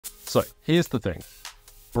So here's the thing.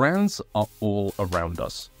 Brands are all around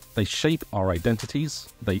us. They shape our identities,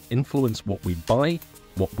 they influence what we buy,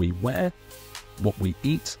 what we wear, what we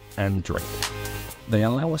eat and drink. They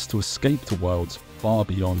allow us to escape to worlds far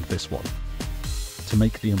beyond this one, to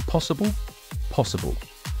make the impossible possible,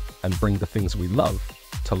 and bring the things we love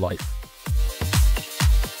to life.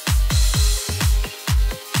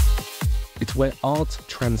 It's where art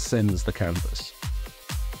transcends the canvas,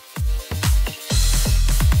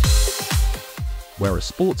 where a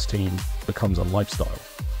sports team becomes a lifestyle,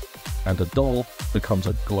 and a doll becomes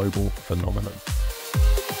a global phenomenon.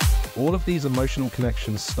 All of these emotional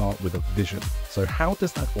connections start with a vision. So how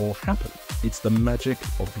does that all happen? It's the magic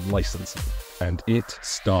of licensing, and it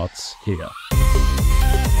starts here.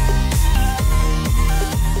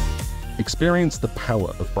 Experience the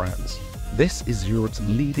power of brands. This is Europe's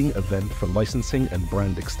leading event for licensing and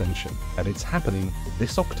brand extension, and it's happening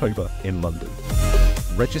this October in London.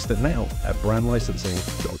 Register now at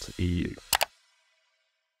brandlicensing.eu.